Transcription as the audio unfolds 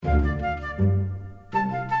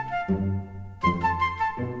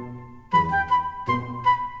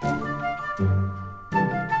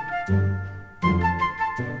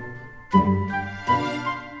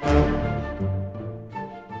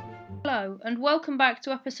welcome back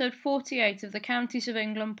to episode 48 of the Counties of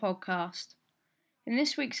England podcast. In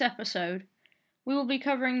this week's episode, we will be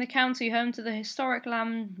covering the county home to the historic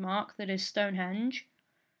landmark that is Stonehenge,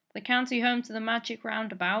 the county home to the Magic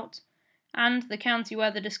Roundabout, and the county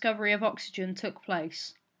where the discovery of oxygen took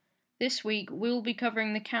place. This week, we will be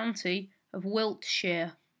covering the county of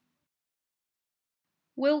Wiltshire.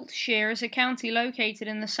 Wiltshire is a county located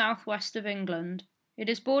in the southwest of England. It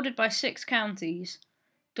is bordered by 6 counties: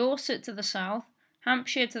 Dorset to the south,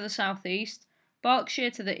 Hampshire to the southeast,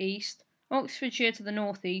 Berkshire to the east, Oxfordshire to the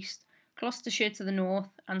northeast, Gloucestershire to the north,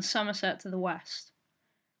 and Somerset to the west.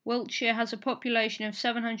 Wiltshire has a population of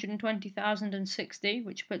 720,060,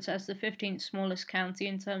 which puts it as the 15th smallest county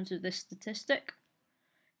in terms of this statistic.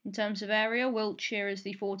 In terms of area, Wiltshire is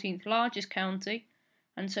the 14th largest county,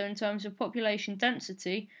 and so in terms of population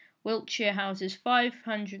density, Wiltshire houses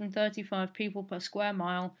 535 people per square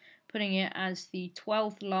mile, putting it as the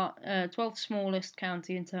 12th smallest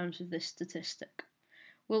county in terms of this statistic.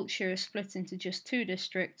 Wiltshire is split into just 2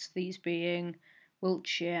 districts, these being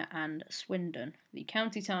Wiltshire and Swindon. The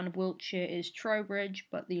county town of Wiltshire is Trowbridge,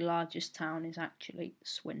 but the largest town is actually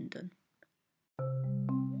Swindon.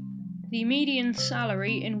 The median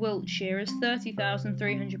salary in Wiltshire is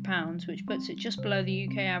 £30,300, which puts it just below the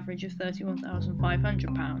UK average of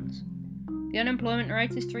 £31,500. The unemployment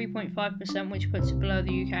rate is 3.5%, which puts it below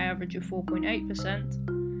the UK average of 4.8%,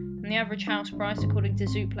 and the average house price, according to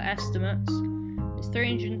Zoopla estimates, is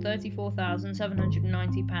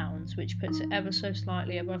 £334,790, which puts it ever so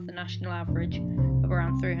slightly above the national average of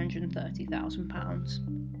around £330,000.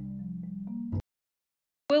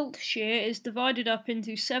 Wiltshire is divided up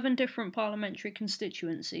into 7 different parliamentary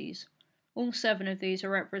constituencies. All 7 of these are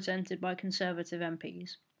represented by Conservative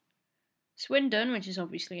MPs. Swindon, which is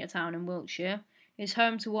obviously a town in Wiltshire, is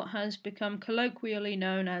home to what has become colloquially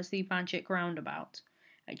known as the Magic Roundabout,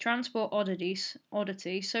 a transport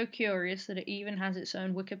oddity so curious that it even has its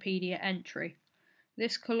own Wikipedia entry.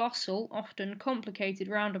 This colossal, often complicated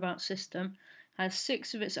roundabout system has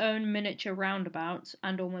 6 of its own miniature roundabouts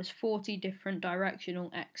and almost 40 different directional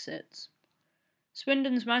exits.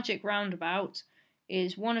 Swindon's Magic Roundabout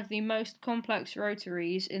is one of the most complex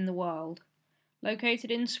rotaries in the world. Located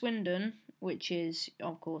in Swindon, which is,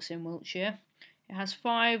 of course, in Wiltshire, it has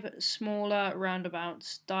 5 smaller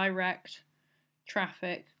roundabouts, direct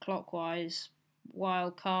traffic clockwise, while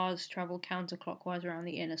cars travel counterclockwise around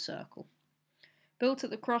the inner circle. Built at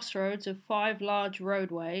the crossroads of 5 large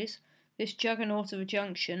roadways, this juggernaut of a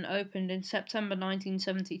junction opened in September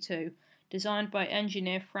 1972, designed by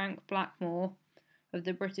engineer Frank Blackmore of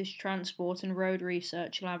the British Transport and Road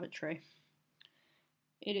Research Laboratory.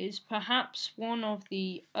 It is perhaps one of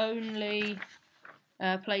the only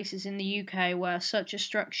places in the UK where such a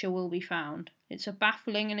structure will be found. It's a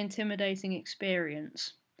baffling and intimidating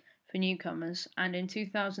experience for newcomers, and in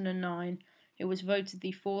 2009 it was voted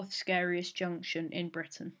the 4th scariest junction in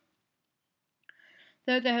Britain.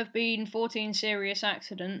 Though there have been 14 serious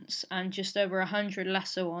accidents and just over 100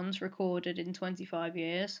 lesser ones recorded in 25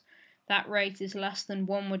 years, that rate is less than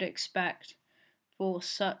one would expect for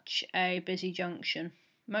such a busy junction.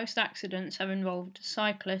 Most accidents have involved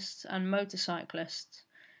cyclists and motorcyclists,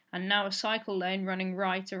 and now a cycle lane running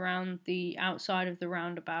right around the outside of the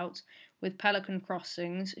roundabout with pelican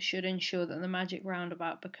crossings should ensure that the Magic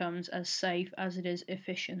Roundabout becomes as safe as it is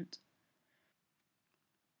efficient.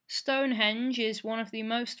 Stonehenge is one of the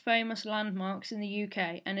most famous landmarks in the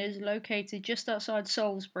UK and is located just outside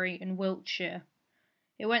Salisbury in Wiltshire.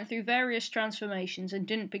 It went through various transformations and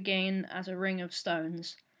didn't begin as a ring of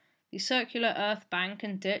stones. The circular earth bank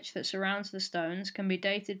and ditch that surrounds the stones can be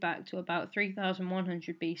dated back to about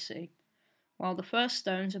 3100 BC, while the first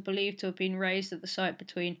stones are believed to have been raised at the site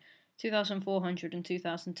between 2400 and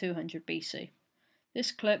 2200 BC.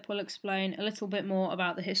 This clip will explain a little bit more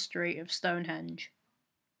about the history of Stonehenge.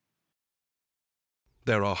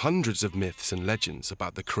 There are hundreds of myths and legends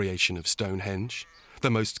about the creation of Stonehenge, the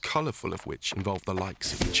most colourful of which involve the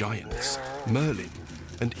likes of giants, Merlin,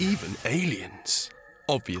 and even aliens.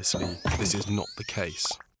 Obviously, this is not the case.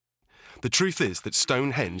 The truth is that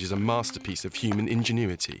Stonehenge is a masterpiece of human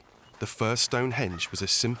ingenuity. The first Stonehenge was a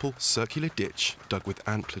simple circular ditch dug with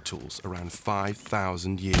antler tools around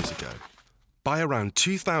 5,000 years ago. By around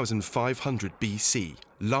 2500 BC,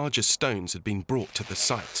 larger stones had been brought to the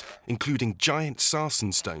site, including giant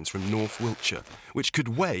sarsen stones from North Wiltshire, which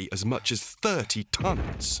could weigh as much as 30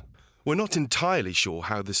 tons. We're not entirely sure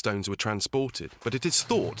how the stones were transported, but it is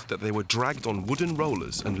thought that they were dragged on wooden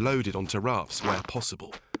rollers and loaded onto rafts where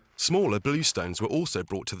possible. Smaller bluestones were also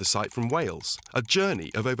brought to the site from Wales, a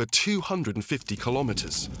journey of over 250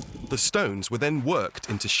 kilometres. The stones were then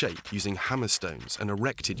worked into shape using hammerstones and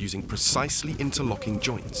erected using precisely interlocking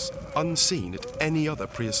joints, unseen at any other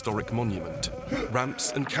prehistoric monument.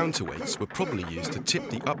 Ramps and counterweights were probably used to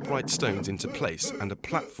tip the upright stones into place, and a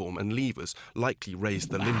platform and levers likely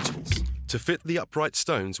raised the lintels. To fit the upright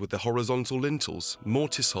stones with the horizontal lintels,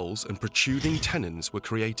 mortise holes and protruding tenons were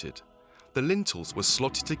created. The lintels were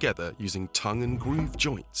slotted together using tongue and groove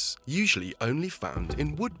joints, usually only found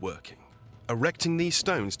in woodworking. Erecting these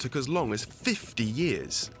stones took as long as 50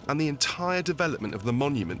 years, and the entire development of the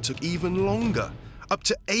monument took even longer, up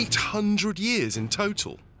to 800 years in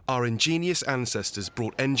total. Our ingenious ancestors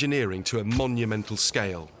brought engineering to a monumental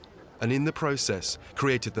scale, and in the process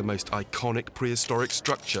created the most iconic prehistoric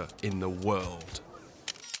structure in the world.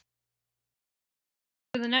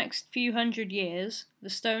 For the next few hundred years, the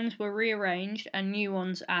stones were rearranged and new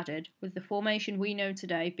ones added, with the formation we know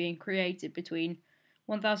today being created between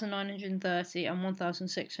 1930 and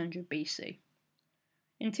 1600 BC.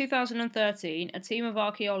 In 2013, a team of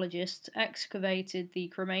archaeologists excavated the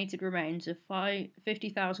cremated remains of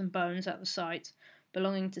 50,000 bones at the site,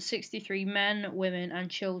 belonging to 63 men, women,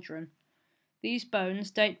 and children. These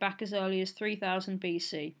bones date back as early as 3000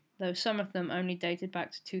 BC, though some of them only dated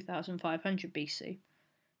back to 2500 BC.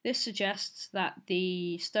 This suggests that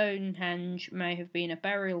the Stonehenge may have been a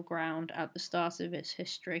burial ground at the start of its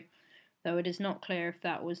history, though it is not clear if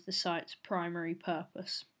that was the site's primary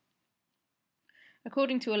purpose.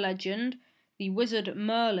 According to a legend, the wizard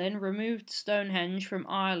Merlin removed Stonehenge from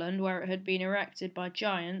Ireland, where it had been erected by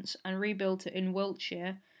giants, and rebuilt it in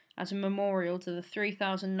Wiltshire as a memorial to the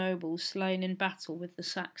 3,000 nobles slain in battle with the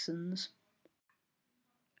Saxons.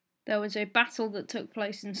 There was a battle that took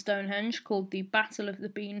place in Stonehenge called the Battle of the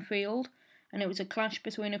Beanfield, and it was a clash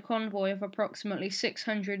between a convoy of approximately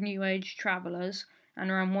 600 New Age travellers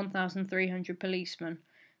and around 1,300 policemen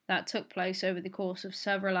that took place over the course of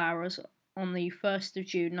several hours on the 1st of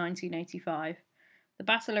June 1985. The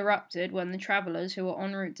battle erupted when the travellers who were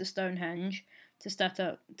en route to Stonehenge to set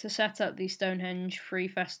up the Stonehenge Free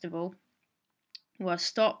Festival were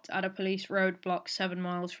stopped at a police roadblock 7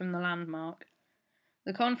 miles from the landmark.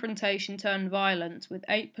 The confrontation turned violent, with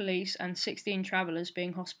 8 police and 16 travellers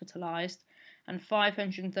being hospitalised, and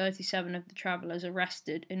 537 of the travellers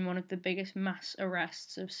arrested in one of the biggest mass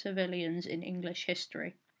arrests of civilians in English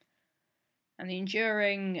history. And the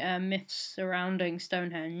enduring myths surrounding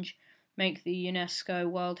Stonehenge make the UNESCO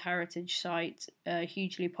World Heritage Site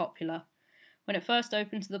hugely popular. When it first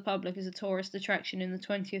opened to the public as a tourist attraction in the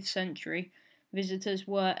 20th century, visitors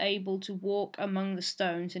were able to walk among the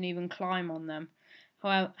stones and even climb on them.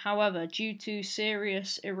 However, due to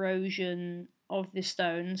serious erosion of the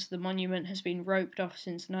stones, the monument has been roped off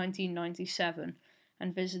since 1997,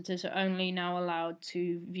 and visitors are only now allowed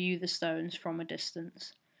to view the stones from a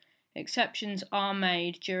distance. Exceptions are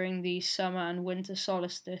made during the summer and winter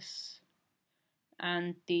solstice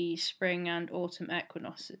and the spring and autumn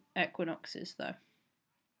equinoxes, though.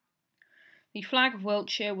 The flag of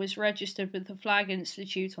Wiltshire was registered with the Flag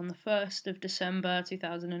Institute on the 1st of December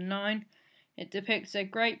 2009. It depicts a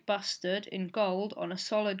great bustard in gold on a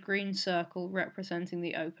solid green circle representing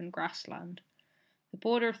the open grassland. The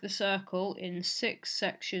border of the circle, in 6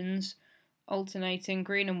 sections alternating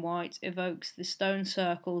green and white, evokes the stone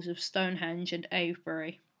circles of Stonehenge and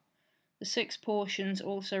Avebury. The 6 portions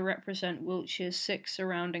also represent Wiltshire's 6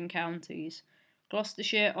 surrounding counties: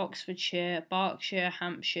 Gloucestershire, Oxfordshire, Berkshire,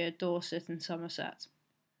 Hampshire, Dorset and Somerset.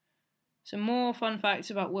 Some more fun facts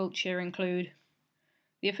about Wiltshire include: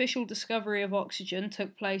 the official discovery of oxygen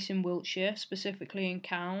took place in Wiltshire, specifically in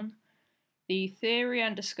Calne. The theory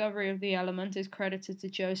and discovery of the element is credited to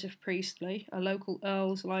Joseph Priestley, a local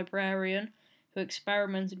Earl's librarian who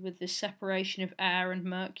experimented with the separation of air and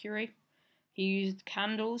mercury. He used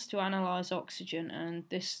candles to analyse oxygen, and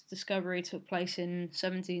this discovery took place in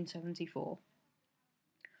 1774.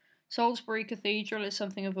 Salisbury Cathedral is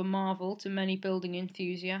something of a marvel to many building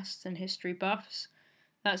enthusiasts and history buffs.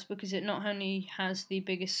 That's because it not only has the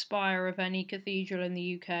biggest spire of any cathedral in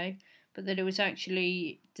the UK, but that it was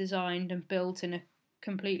actually designed and built in a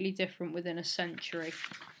completely different within a century.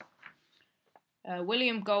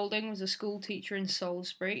 William Golding was a school teacher in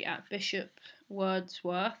Salisbury at Bishop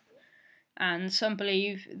Wordsworth, and some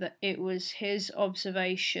believe that it was his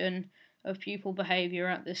observation of pupil behaviour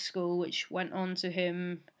at this school which went on to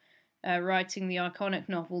him writing the iconic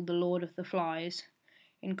novel The Lord of the Flies.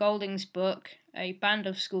 In Golding's book, a band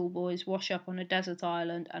of schoolboys wash up on a desert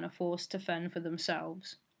island and are forced to fend for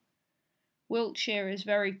themselves. Wiltshire is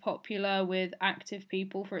very popular with active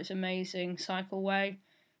people for its amazing cycleway.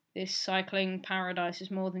 This cycling paradise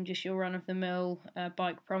is more than just your run-of-the-mill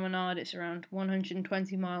bike promenade. It's around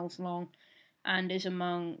 120 miles long and is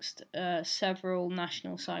amongst several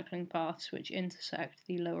national cycling paths which intersect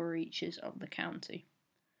the lower reaches of the county.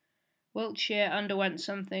 Wiltshire underwent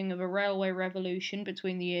something of a railway revolution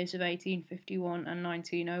between the years of 1851 and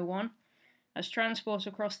 1901. As transport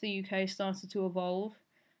across the UK started to evolve,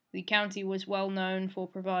 the county was well known for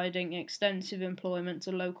providing extensive employment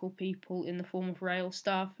to local people in the form of rail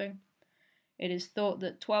staffing. It is thought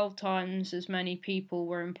that 12 times as many people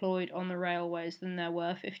were employed on the railways than there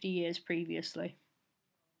were 50 years previously.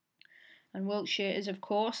 And Wiltshire is, of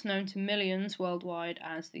course, known to millions worldwide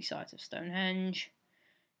as the site of Stonehenge.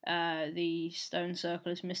 The stone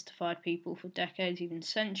circle has mystified people for decades, even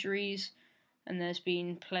centuries, and there's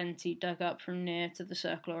been plenty dug up from near to the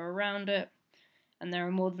circle or around it. And there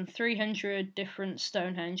are more than 300 different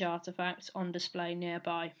Stonehenge artefacts on display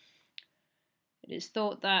nearby. It is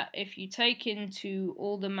thought that if you take into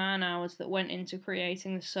all the man-hours that went into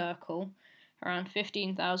creating the circle, around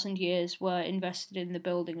 15,000 years were invested in the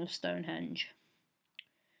building of Stonehenge.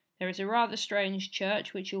 There is a rather strange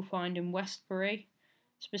church which you'll find in Westbury,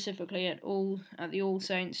 specifically at the All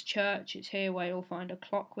Saints Church. It's here where you'll find a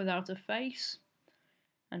clock without a face.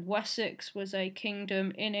 And Wessex was a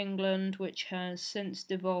kingdom in England which has since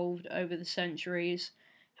devolved over the centuries.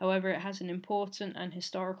 However, it has an important and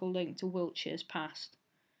historical link to Wiltshire's past.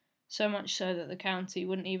 So much so that the county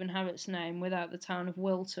wouldn't even have its name without the town of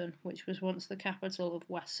Wilton, which was once the capital of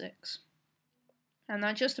Wessex. And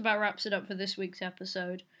that just about wraps it up for this week's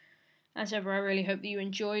episode. As ever, I really hope that you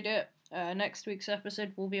enjoyed it. Next week's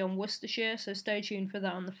episode will be on Worcestershire, so stay tuned for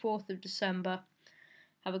that on the 4th of December.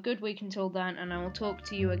 Have a good week until then, and I will talk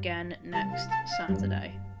to you again next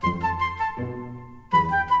Saturday.